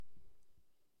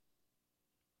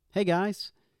Hey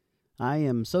guys, I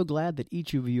am so glad that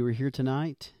each of you are here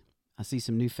tonight. I see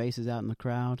some new faces out in the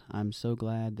crowd. I'm so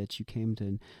glad that you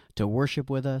came to worship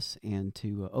with us and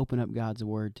to open up God's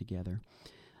Word together.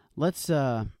 Let's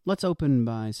open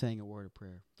by saying a word of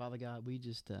prayer. Father God, we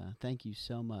just thank you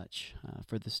so much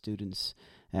for the students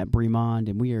at Bremond,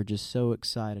 and we are just so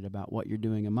excited about what you're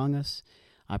doing among us.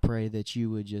 I pray that you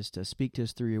would just speak to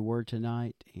us through your Word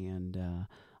tonight and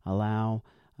allow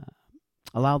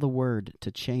the Word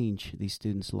to change these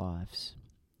students' lives.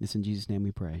 This in Jesus' name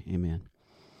we pray. Amen.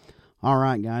 All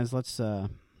right, guys, let's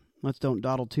don't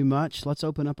dawdle too much. Let's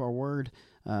open up our Word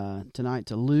tonight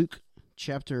to Luke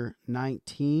chapter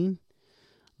 19.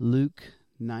 Luke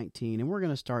 19, and we're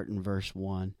going to start in verse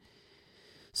 1.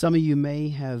 Some of you may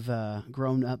have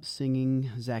grown up singing,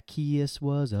 Zacchaeus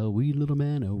was a wee little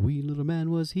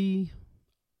man was he.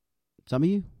 Some of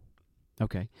you?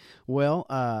 Okay. Well,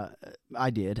 I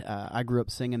did. I grew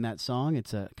up singing that song.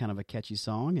 It's a kind of a catchy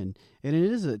song, and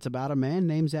it's about a man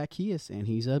named Zacchaeus, and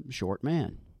he's a short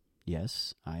man.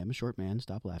 Yes, I am a short man.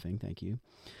 Stop laughing. Thank you.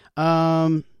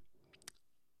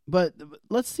 But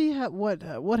let's see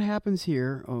what happens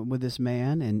here with this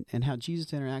man, and how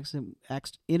Jesus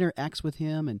interacts with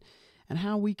him, and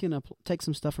how we can take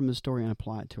some stuff from the story and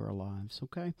apply it to our lives.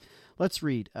 Okay, let's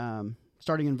read,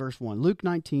 starting in verse 1. Luke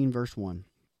 19, verse 1.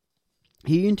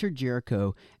 He entered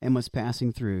Jericho and was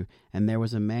passing through, and there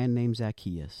was a man named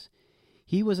Zacchaeus.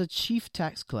 He was a chief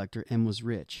tax collector and was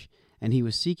rich, and he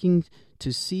was seeking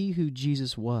to see who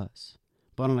Jesus was.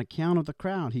 But on account of the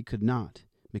crowd he could not,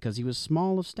 because he was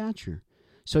small of stature.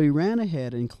 So he ran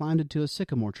ahead and climbed into a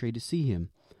sycamore tree to see him,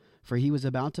 for he was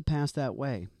about to pass that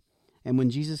way. And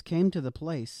when Jesus came to the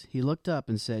place, he looked up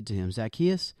and said to him,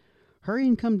 Zacchaeus, hurry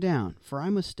and come down, for I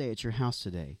must stay at your house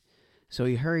today. So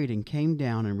he hurried and came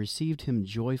down and received him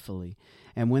joyfully.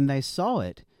 And when they saw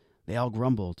it, they all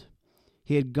grumbled.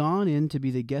 He had gone in to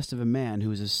be the guest of a man who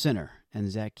was a sinner.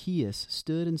 And Zacchaeus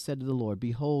stood and said to the Lord,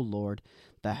 Behold, Lord,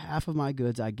 the half of my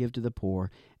goods I give to the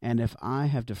poor, and if I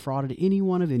have defrauded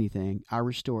anyone of anything, I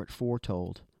restore it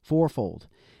fourfold.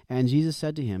 And Jesus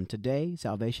said to him, Today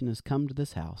salvation has come to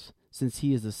this house, since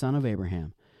he is the son of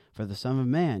Abraham. For the Son of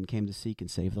Man came to seek and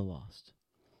save the lost.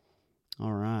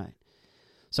 All right.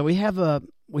 So we have a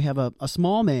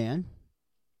small man,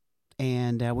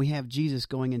 and we have Jesus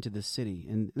going into this city.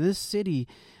 And this city,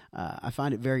 I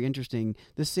find it very interesting.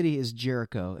 This city is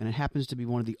Jericho, and it happens to be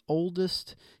one of the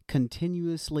oldest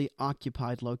continuously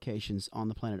occupied locations on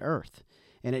the planet Earth.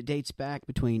 And it dates back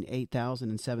between 8,000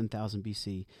 and 7,000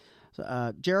 BC.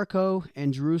 So, Jericho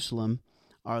and Jerusalem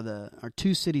are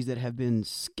two cities that have been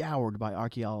scoured by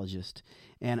archaeologists.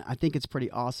 And I think it's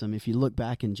pretty awesome. If you look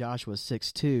back in Joshua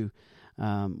 6:2,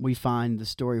 we find the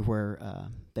story where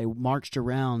they marched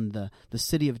around the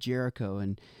city of Jericho,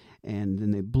 and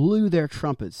then they blew their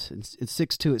trumpets. In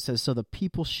 6:2 it says, So the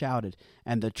people shouted,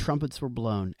 and the trumpets were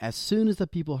blown. As soon as the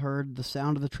people heard the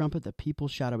sound of the trumpet, the people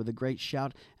shouted with a great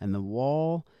shout, and the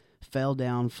wall fell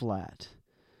down flat.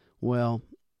 Well,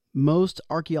 most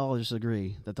archaeologists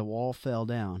agree that the wall fell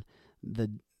down.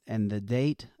 And the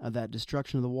date of that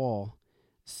destruction of the wall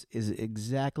is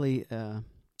exactly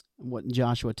what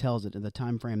Joshua tells it, in the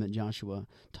time frame that Joshua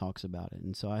talks about it.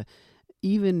 And so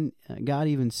God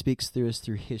even speaks through us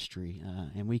through history,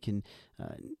 and we can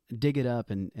dig it up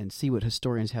and see what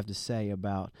historians have to say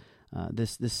about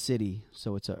this city.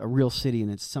 So it's a real city,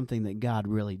 and it's something that God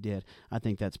really did. I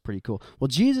think that's pretty cool. Well,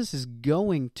 Jesus is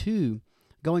going through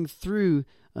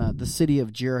the city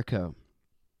of Jericho,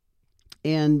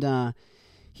 and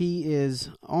he is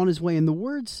on his way, and the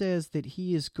word says that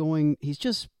he's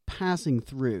just passing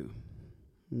through.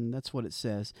 And that's what it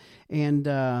says. And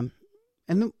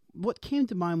what came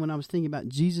to mind when I was thinking about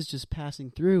Jesus just passing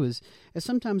through is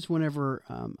sometimes whenever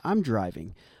I'm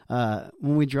driving,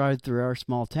 when we drive through our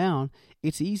small town,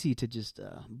 it's easy to just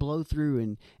blow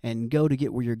through and go to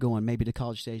get where you're going, maybe to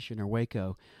College Station or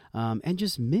Waco, and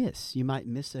just miss. You might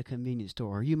miss a convenience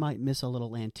store, or you might miss a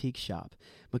little antique shop,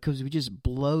 because we just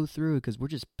blow through because we're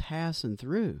just passing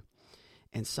through.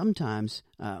 And sometimes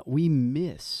we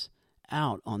miss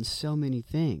out on so many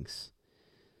things.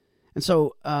 And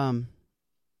so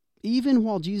even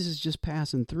while Jesus is just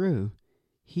passing through,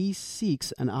 he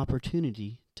seeks an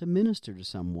opportunity to minister to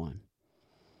someone.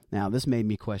 Now, this made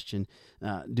me question,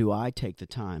 do I take the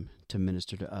time to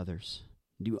minister to others?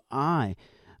 Do I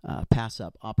pass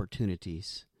up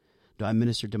opportunities? Do I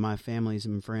minister to my families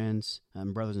and friends,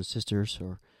 brothers and sisters,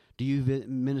 or do you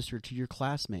minister to your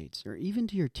classmates or even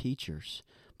to your teachers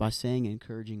by saying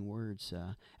encouraging words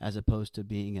as opposed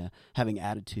to having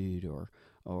attitude or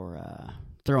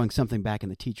throwing something back in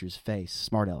the teacher's face,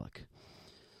 smart aleck?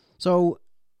 So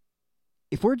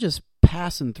if we're just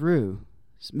passing through,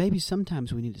 maybe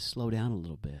sometimes we need to slow down a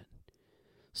little bit.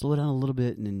 Slow down a little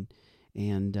bit and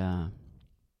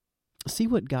see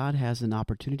what God has an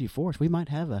opportunity for us. We might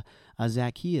have a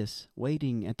Zacchaeus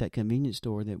waiting at that convenience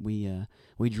store that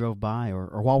we drove by,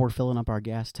 or while we're filling up our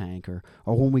gas tank, or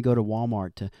when we go to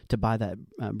Walmart to buy that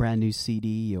brand new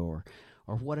CD, or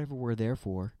whatever we're there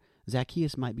for.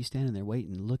 Zacchaeus might be standing there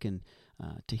waiting, looking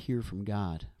to hear from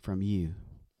God, from you.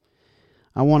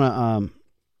 I want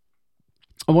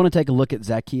to take a look at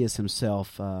Zacchaeus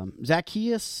himself.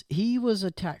 Zacchaeus, he was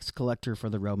a tax collector for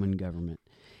the Roman government.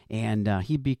 And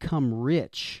he become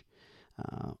rich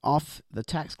off the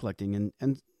tax collecting.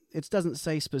 And it doesn't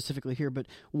say specifically here, but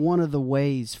one of the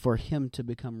ways for him to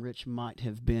become rich might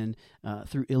have been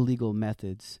through illegal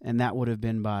methods. And that would have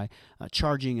been by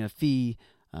charging a fee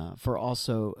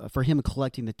for him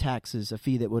collecting the taxes, a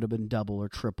fee that would have been double or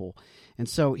triple. And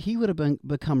so he would have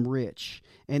become rich.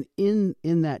 And in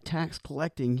that tax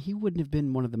collecting, he wouldn't have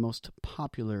been one of the most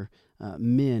popular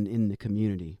men in the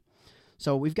community.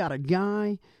 So we've got a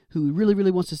guy who really,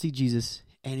 really wants to see Jesus,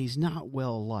 and he's not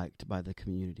well liked by the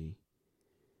community.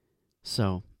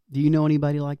 So, do you know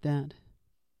anybody like that?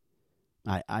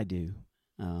 I do.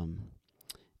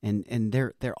 And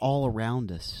they're all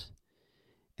around us.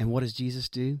 And what does Jesus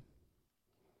do?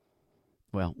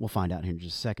 Well, we'll find out here in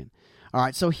just a second. All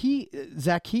right, so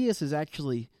Zacchaeus is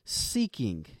actually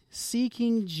seeking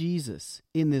Jesus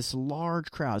in this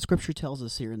large crowd. Scripture tells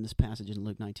us here in this passage in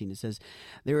Luke 19, it says,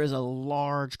 there is a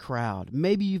large crowd.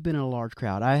 Maybe you've been in a large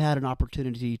crowd. I had an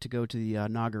opportunity to go to the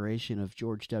inauguration of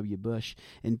George W. Bush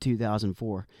in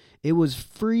 2004. It was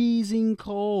freezing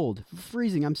cold.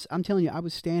 Freezing. I'm telling you, I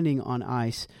was standing on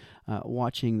ice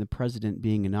watching the president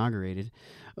being inaugurated.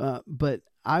 But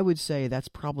I would say that's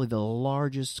probably the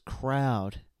largest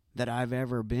crowd that I've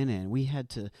ever been in. We had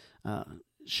to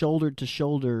shoulder to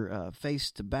shoulder,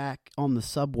 face to back on the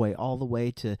subway all the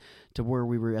way to where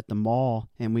we were at the mall,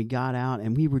 and we got out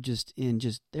and we were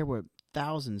there were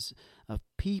thousands of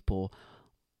people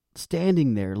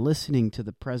standing there listening to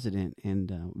the president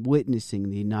and witnessing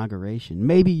the inauguration.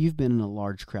 Maybe you've been in a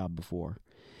large crowd before.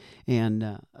 And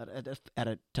at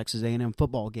a Texas A&M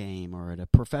football game or at a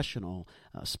professional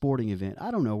sporting event,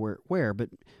 I don't know where, but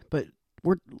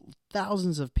we're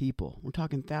thousands of people. We're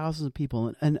talking thousands of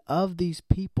people. And of these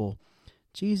people,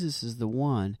 Jesus is the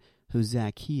one who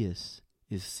Zacchaeus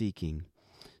is seeking.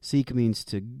 Seek means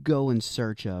to go in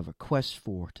search of, a quest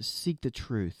for, to seek the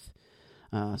truth.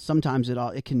 Sometimes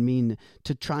it can mean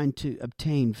to trying to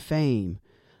obtain fame.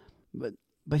 But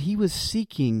he was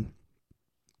speaking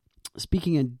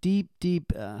a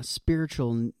deep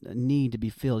spiritual need to be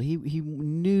filled. He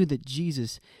knew that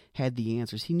Jesus had the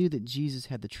answers. He knew that Jesus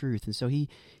had the truth, and so he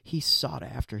sought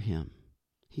after him.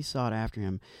 He sought after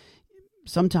him.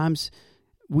 Sometimes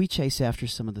we chase after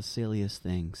some of the silliest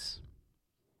things.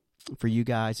 For you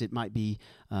guys, it might be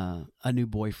a new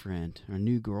boyfriend or a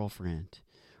new girlfriend,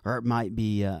 or it might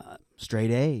be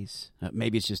straight A's.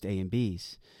 Maybe it's just A and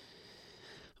B's.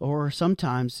 Or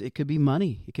sometimes it could be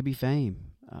money. It could be fame.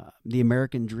 The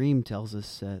American dream tells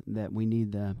us that we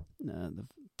need the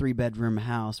 3-bedroom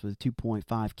house with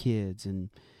 2.5 kids and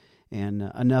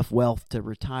enough wealth to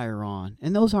retire on.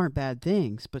 And those aren't bad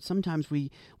things, but sometimes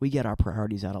we get our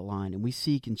priorities out of line and we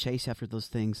seek and chase after those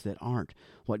things that aren't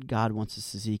what God wants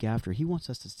us to seek after. He wants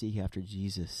us to seek after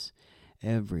Jesus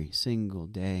every single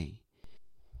day.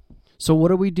 So what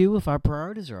do we do if our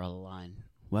priorities are out of line?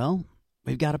 Well,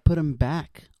 we've got to put them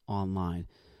back online.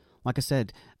 Like I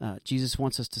said, Jesus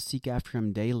wants us to seek after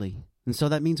him daily. And so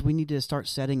that means we need to start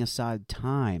setting aside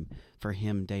time for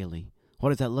him daily. What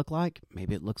does that look like?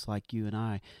 Maybe it looks like you and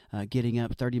I getting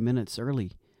up 30 minutes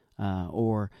early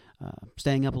or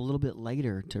staying up a little bit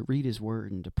later to read his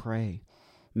word and to pray.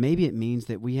 Maybe it means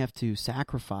that we have to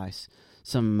sacrifice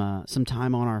some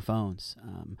time on our phones.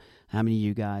 How many of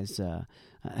you guys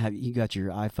have you got your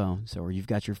iPhones or you've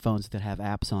got your phones that have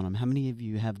apps on them? How many of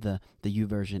you have the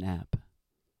YouVersion app?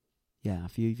 Yeah, a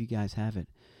few of you guys have it.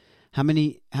 How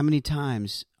many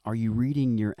times are you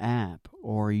reading your app,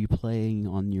 or are you playing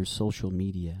on your social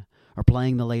media, or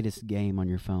playing the latest game on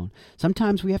your phone?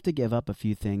 Sometimes we have to give up a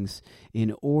few things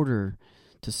in order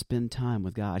to spend time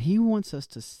with God. He wants us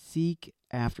to seek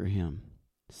after him,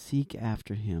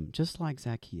 just like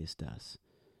Zacchaeus does.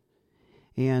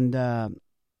 And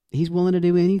he's willing to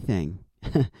do anything.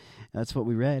 That's what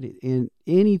we read. In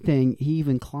anything, he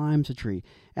even climbs a tree.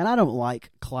 And I don't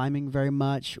like climbing very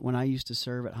much. When I used to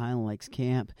serve at Highland Lakes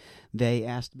Camp, they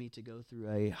asked me to go through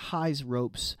a highs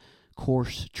ropes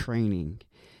course training.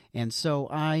 And so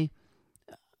I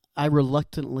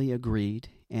reluctantly agreed.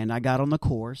 And I got on the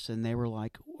course, and they were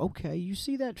like, "Okay, you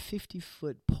see that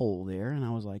 50-foot pole there?" And I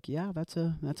was like, "Yeah, that's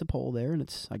a pole there,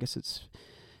 and I guess it's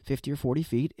 50 or 40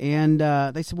 feet." And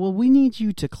they said, "Well, we need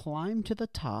you to climb to the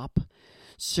top,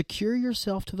 secure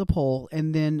yourself to the pole,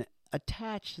 and then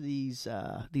attach these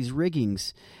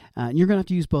riggings. And you're going to have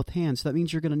to use both hands. So that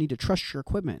means you're going to need to trust your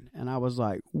equipment." And I was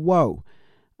like, "Whoa,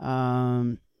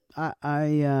 I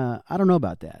don't know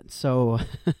about that." So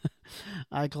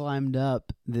I climbed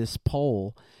up this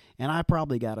pole, and I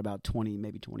probably got about 20,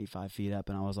 maybe 25 feet up,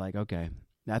 and I was like, "Okay,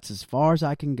 that's as far as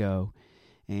I can go."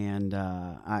 And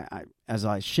as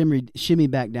I shimmy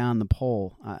back down the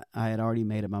pole, I had already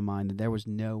made up my mind that there was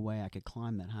no way I could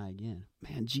climb that high again.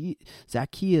 Man,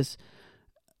 Zacchaeus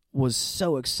was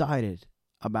so excited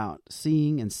about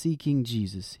seeing and seeking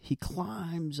Jesus. He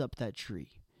climbs up that tree.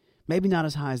 Maybe not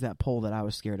as high as that pole that I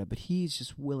was scared of, but he's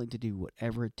just willing to do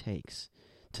whatever it takes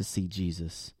to see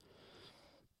Jesus.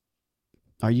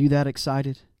 Are you that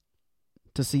excited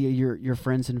to see your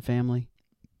friends and family?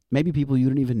 Maybe people you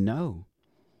don't even know.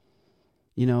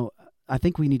 You know, I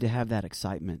think we need to have that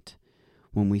excitement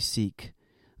when we seek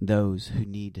those who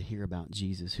need to hear about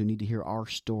Jesus, who need to hear our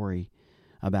story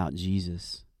about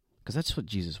Jesus, because that's what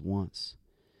Jesus wants.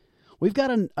 We've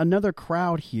got another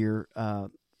crowd here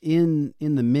in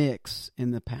the mix,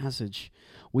 in the passage.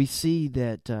 We see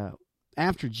that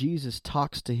after Jesus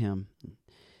talks to him, it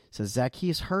says,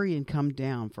 "Zacchaeus, hurry and come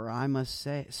down, for I must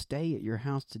stay at your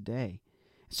house today."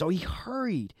 So he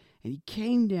hurried, and he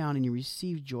came down, and he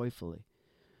received joyfully.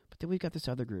 But then we've got this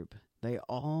other group. They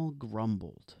all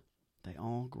grumbled.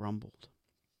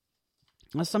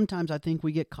 Now, sometimes I think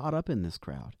we get caught up in this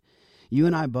crowd. You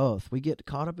and I both. We get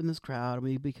caught up in this crowd, and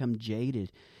we become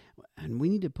jaded. And we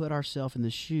need to put ourselves in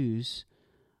the shoes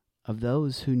of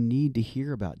those who need to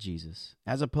hear about Jesus,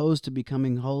 as opposed to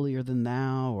becoming holier than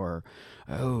thou, or,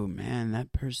 "Oh man,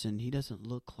 that person, he doesn't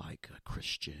look like a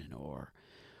Christian," or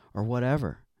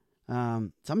whatever.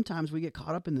 Sometimes we get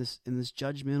caught up in this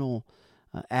judgmental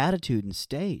attitude and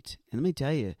state. And let me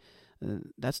tell you,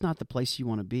 that's not the place you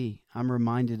want to be. I'm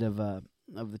reminded of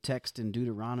the text in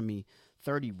Deuteronomy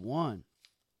 31,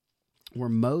 where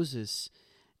Moses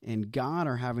and God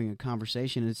are having a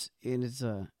conversation. It's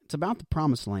about the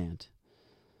promised land,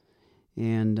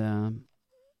 and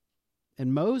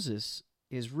Moses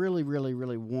is really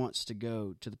wants to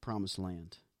go to the promised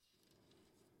land.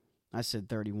 I said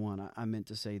 31. I meant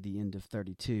to say the end of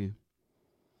 32.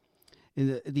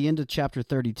 In the end of chapter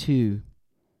 32,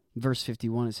 verse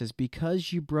 51, it says,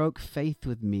 "Because you broke faith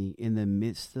with me in the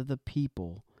midst of the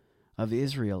people of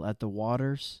Israel at the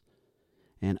waters,"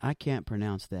 and I can't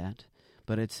pronounce that,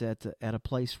 but it's at a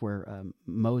place where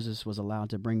Moses was allowed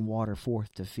to bring water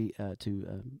forth to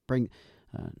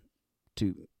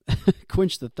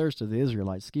quench the thirst of the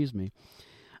Israelites. Excuse me.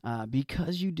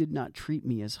 "Because you did not treat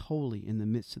me as holy in the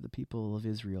midst of the people of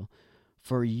Israel,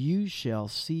 for you shall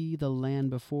see the land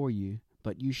before you,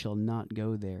 but you shall not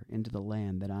go there into the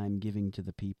land that I am giving to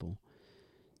the people."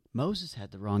 Moses had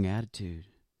the wrong attitude.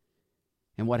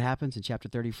 And what happens in chapter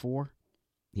 34?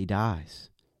 He dies.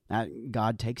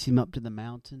 God takes him up to the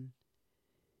mountain,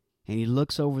 and he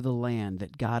looks over the land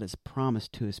that God has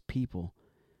promised to his people.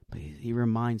 But he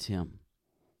reminds him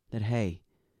that, hey,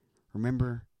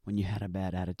 remember when you had a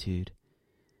bad attitude?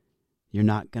 You're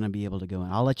not going to be able to go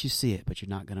in. I'll let you see it, but you're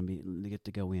not going to get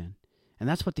to go in. And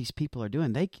that's what these people are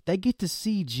doing. They get to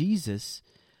see Jesus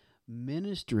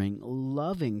ministering,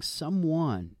 loving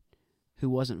someone who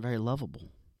wasn't very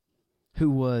lovable, who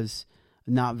was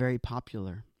not very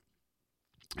popular,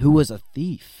 who was a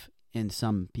thief in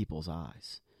some people's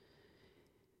eyes.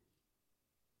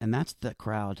 And that's the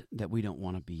crowd that we don't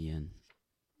want to be in.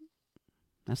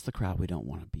 That's the crowd we don't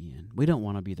want to be in. We don't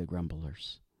want to be the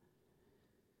grumblers.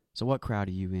 So what crowd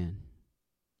are you in?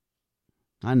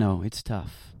 I know, it's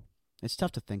tough. It's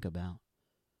tough to think about.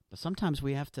 But sometimes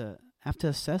we have to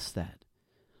assess that.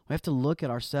 We have to look at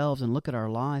ourselves and look at our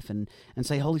life and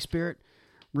say, "Holy Spirit,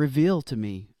 reveal to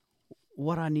me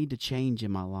what I need to change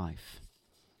in my life.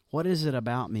 What is it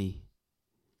about me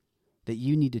that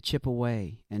you need to chip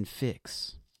away and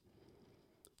fix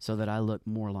so that I look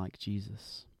more like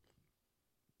Jesus?"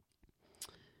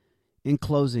 In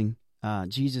closing,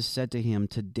 Jesus said to him,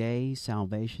 "Today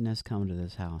salvation has come to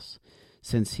this house,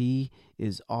 since he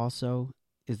is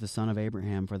the son of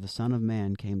Abraham, for the Son of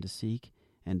Man came to seek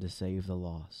and to save the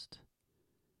lost."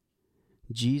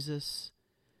 Jesus'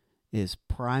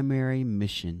 primary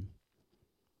mission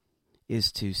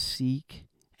is to seek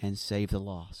and save the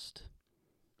lost.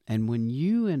 And when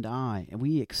you and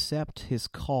we accept his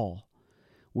call,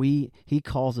 he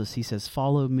calls us, he says,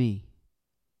 "Follow me.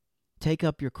 Take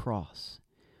up your cross."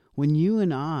 When you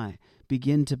and I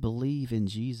begin to believe in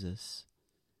Jesus,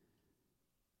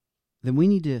 then we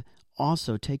need to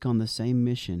also take on the same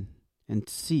mission and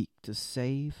seek to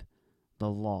save the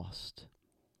lost.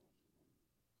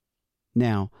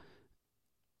 Now,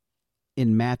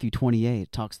 in Matthew 28,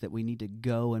 it talks that we need to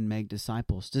go and make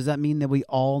disciples. Does that mean that we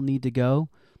all need to go?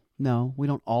 No, we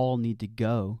don't all need to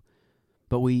go,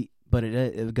 but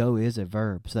go is a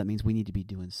verb, so that means we need to be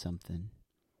doing something.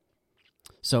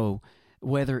 So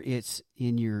whether it's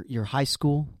in your high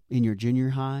school, in your junior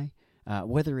high,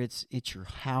 whether it's at your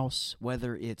house,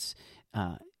 whether it's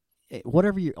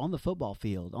whatever you're on the football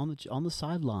field, on the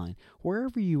sideline,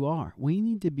 wherever you are, we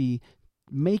need to be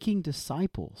making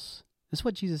disciples. That's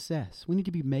what Jesus says. We need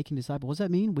to be making disciples. What does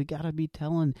that mean? We got to be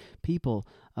telling people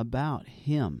about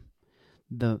Him,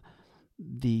 the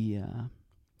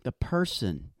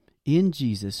person in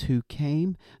Jesus who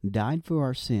came, died for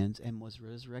our sins, and was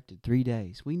resurrected 3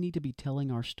 days. We need to be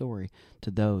telling our story to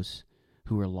those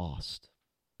who are lost.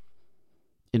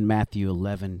 In Matthew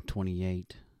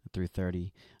 11:28 through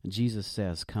 30, Jesus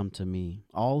says, "Come to me,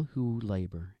 all who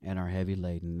labor and are heavy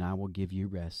laden, and I will give you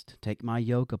rest. Take my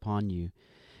yoke upon you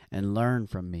and learn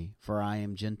from me, for I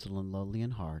am gentle and lowly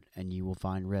in heart, and you will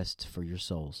find rest for your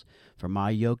souls. For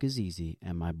my yoke is easy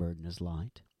and my burden is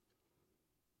light."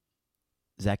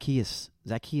 Zacchaeus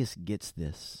gets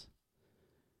this.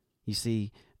 You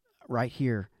see, right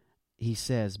here, he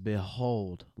says,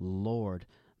 "Behold, Lord,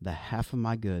 the half of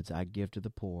my goods I give to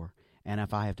the poor, and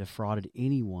if I have defrauded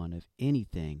anyone of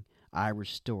anything, I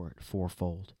restore it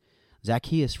fourfold."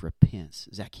 Zacchaeus repents.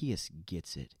 Zacchaeus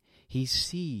gets it. He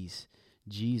sees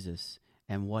Jesus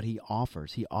and what He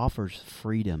offers. He offers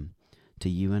freedom to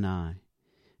you and I.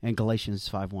 And Galatians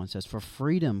 5:1 says, "For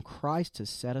freedom Christ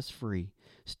has set us free.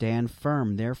 Stand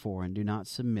firm, therefore, and do not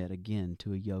submit again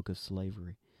to a yoke of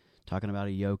slavery." Talking about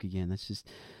a yoke again, that's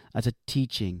a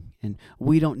teaching. And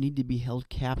we don't need to be held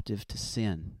captive to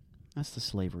sin. That's the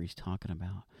slavery he's talking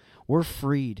about. We're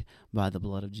freed by the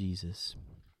blood of Jesus.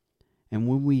 And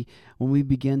when we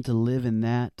begin to live in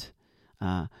that,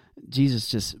 Jesus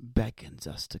just beckons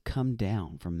us to come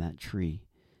down from that tree,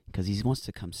 because He wants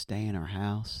to come stay in our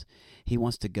house. He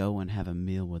wants to go and have a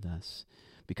meal with us,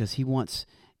 because He wants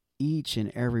each and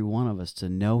every one of us to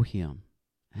know Him,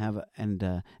 and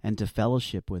to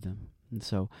fellowship with Him. And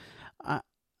so,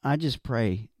 I just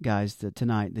pray, guys, that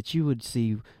tonight that you would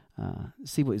see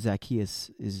what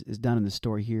Zacchaeus is done in the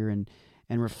story here, and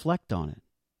reflect on it.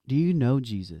 Do you know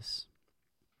Jesus?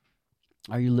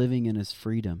 Are you living in His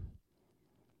freedom?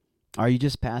 Are you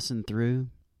just passing through?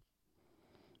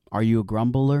 Are you a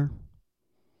grumbler?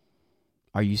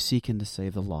 Are you seeking to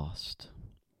save the lost?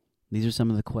 These are some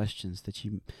of the questions that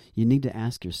you need to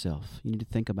ask yourself. You need to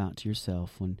think about to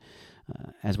yourself when,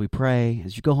 as we pray,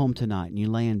 as you go home tonight and you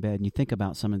lay in bed and you think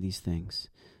about some of these things.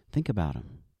 Think about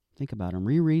them. Think about them.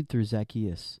 Reread through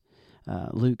Zacchaeus,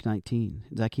 Luke 19,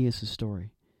 Zacchaeus'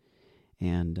 story.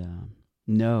 And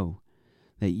know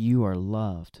that you are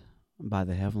loved by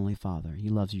the Heavenly Father. He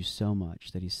loves you so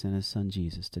much that He sent His Son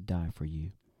Jesus to die for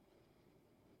you.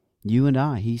 You and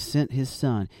I, He sent His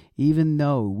Son, even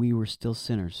though we were still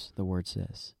sinners, the Word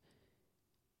says.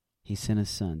 He sent His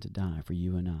Son to die for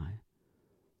you and I,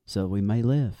 so we may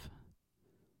live.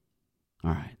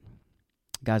 All right.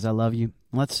 Guys, I love you.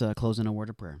 Let's close in a word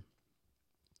of prayer.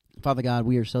 Father God,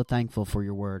 we are so thankful for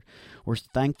Your Word. We're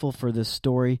thankful for this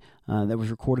story that was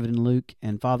recorded in Luke.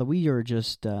 And Father, we are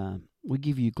just, we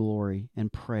give You glory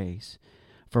and praise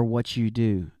for what You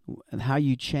do, and how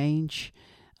You change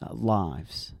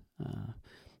lives.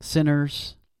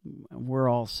 Sinners, we're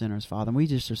all sinners, Father, and we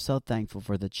just are so thankful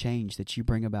for the change that You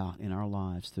bring about in our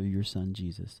lives through Your Son,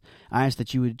 Jesus. I ask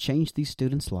that You would change these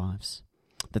students' lives,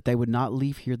 that they would not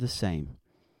leave here the same,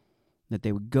 that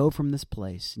they would go from this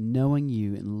place knowing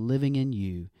You and living in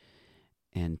You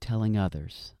and telling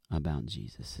others about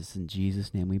Jesus. It's in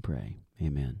Jesus' name we pray.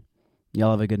 Amen.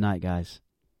 Y'all have a good night, guys.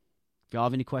 If y'all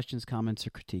have any questions, comments,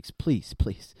 or critiques, please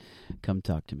come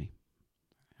talk to me.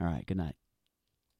 All right, good night.